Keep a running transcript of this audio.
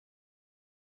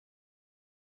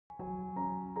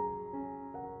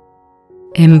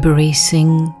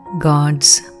Embracing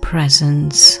God's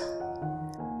presence.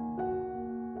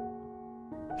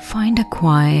 Find a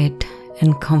quiet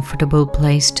and comfortable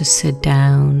place to sit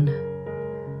down.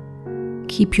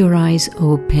 Keep your eyes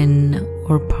open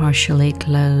or partially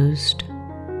closed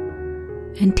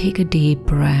and take a deep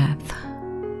breath,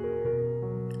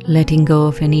 letting go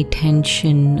of any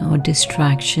tension or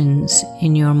distractions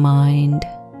in your mind.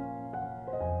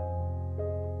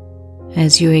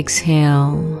 As you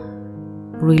exhale,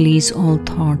 release all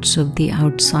thoughts of the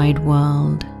outside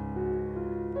world,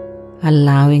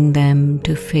 allowing them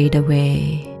to fade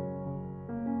away.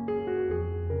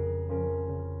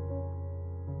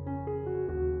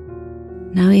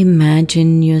 Now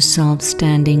imagine yourself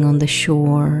standing on the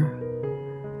shore,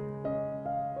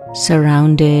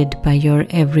 surrounded by your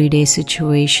everyday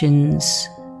situations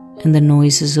and the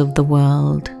noises of the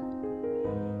world.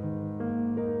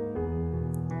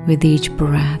 With each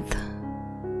breath,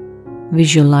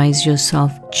 visualize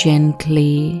yourself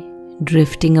gently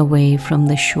drifting away from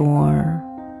the shore,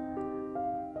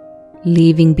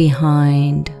 leaving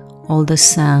behind all the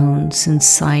sounds and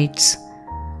sights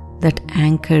that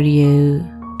anchor you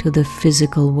to the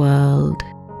physical world.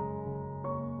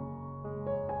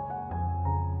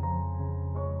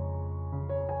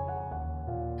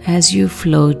 As you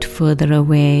float further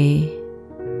away,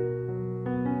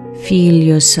 feel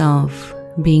yourself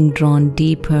being drawn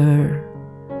deeper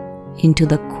into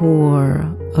the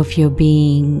core of your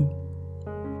being.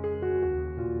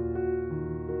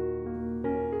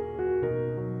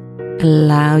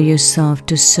 Allow yourself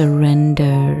to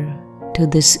surrender to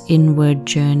this inward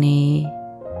journey,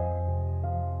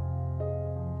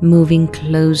 moving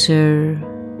closer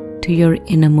to your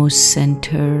innermost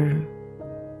center.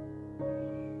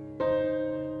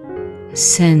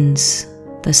 Sense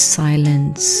the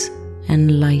silence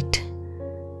and light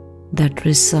that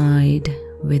reside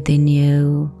within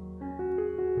you,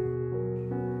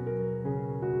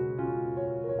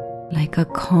 like a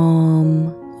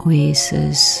calm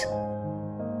oasis.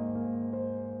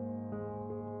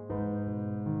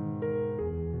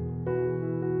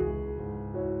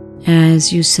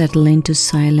 As you settle into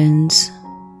silence,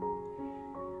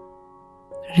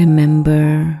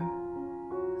 remember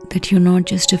that you're not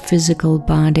just a physical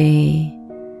body,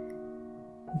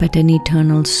 but an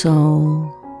eternal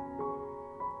soul,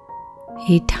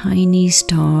 a tiny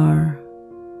star,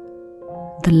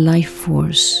 the life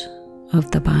force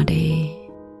of the body.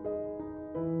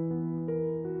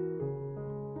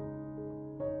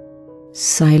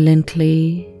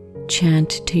 Silently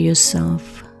chant to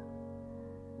yourself,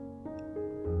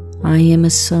 I am a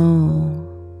soul,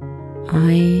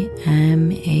 I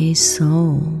am a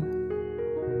soul.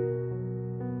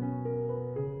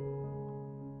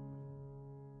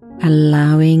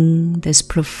 Allowing this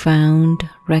profound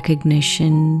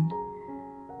recognition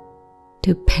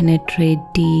to penetrate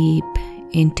deep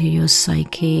into your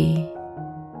psyche.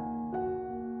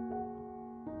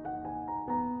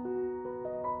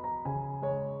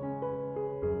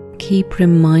 Keep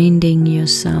reminding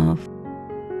yourself,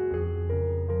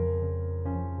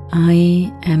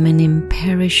 I am an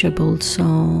imperishable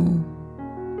soul.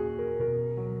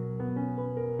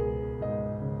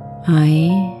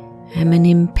 I am an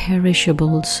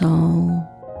imperishable soul.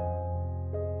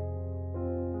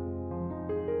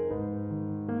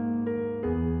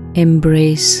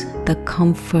 Embrace the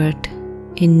comfort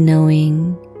in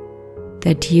knowing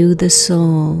that you, the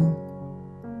soul,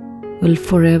 will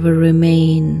forever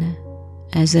remain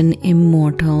as an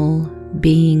immortal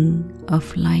being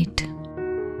of light.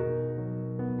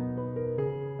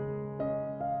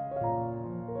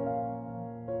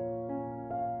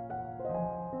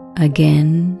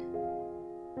 Again,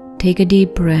 take a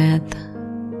deep breath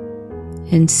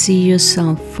and see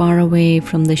yourself far away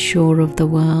from the shore of the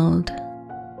world.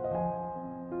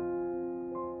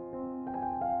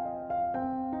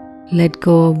 Let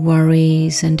go of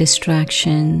worries and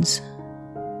distractions.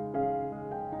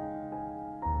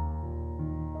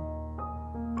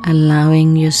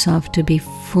 Allowing yourself to be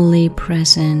fully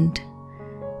present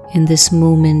in this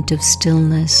moment of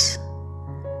stillness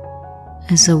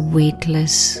as a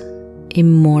weightless,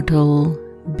 immortal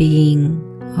being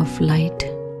of light.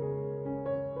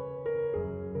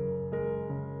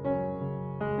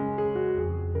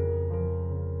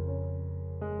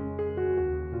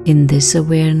 In this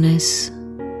awareness,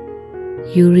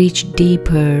 you reach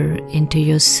deeper into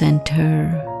your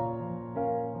center.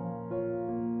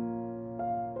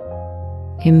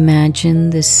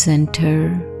 Imagine this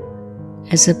center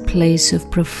as a place of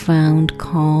profound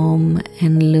calm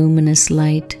and luminous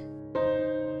light.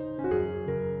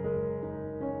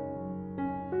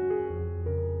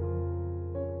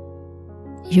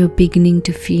 you're beginning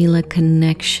to feel a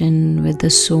connection with the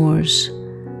Source,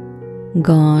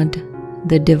 God,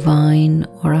 the Divine,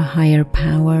 or a higher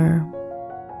power.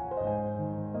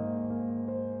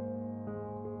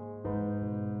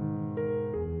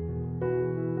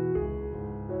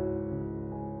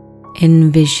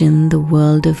 Envision the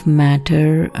world of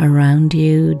matter around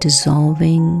you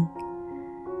dissolving,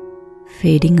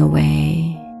 fading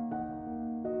away,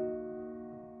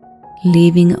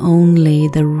 leaving only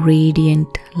the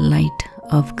radiant light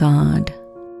of God.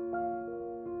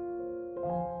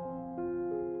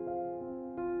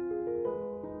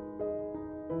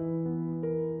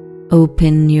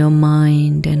 Open your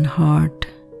mind and heart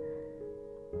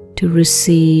to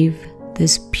receive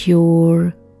this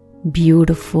pure,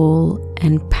 beautiful,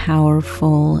 and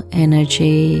powerful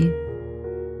energy.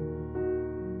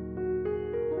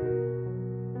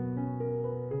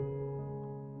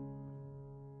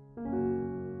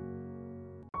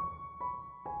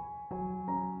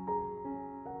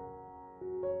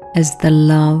 As the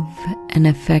love and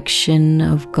affection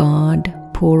of God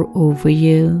pour over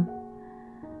you,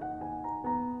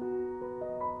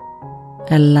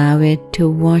 allow it to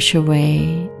wash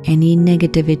away any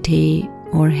negativity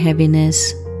or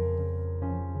heaviness.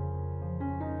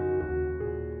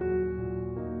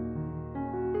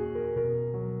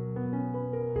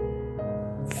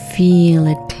 Feel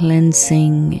it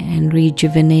cleansing and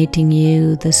rejuvenating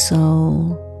you, the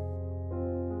soul.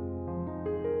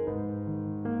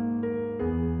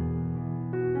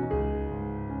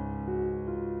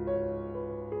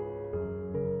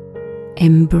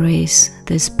 Embrace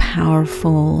this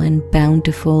powerful and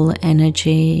bountiful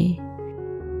energy,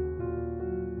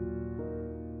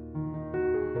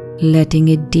 letting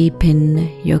it deepen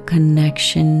your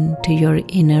connection to your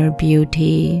inner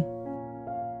beauty.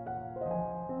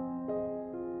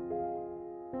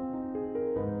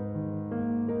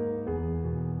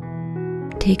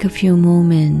 Take a few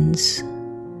moments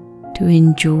to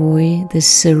enjoy this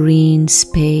serene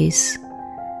space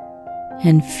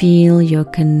and feel your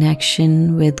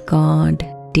connection with God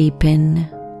deepen.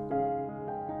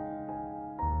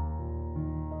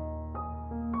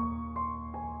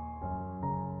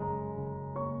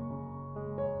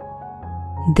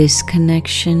 This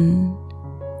connection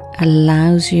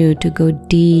allows you to go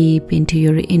deep into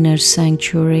your inner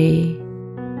sanctuary.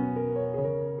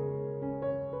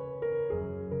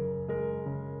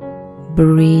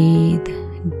 Breathe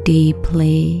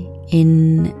deeply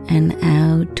in and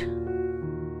out.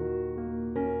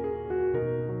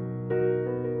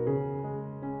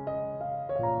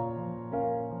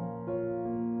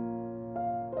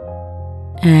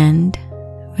 And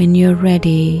when you're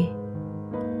ready,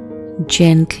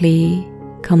 gently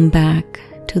come back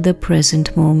to the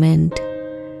present moment,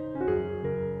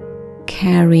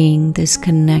 carrying this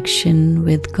connection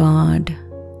with God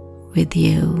with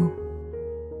you.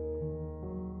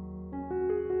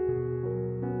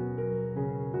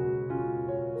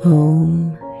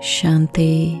 Om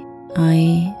Shanti,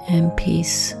 I am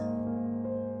peace.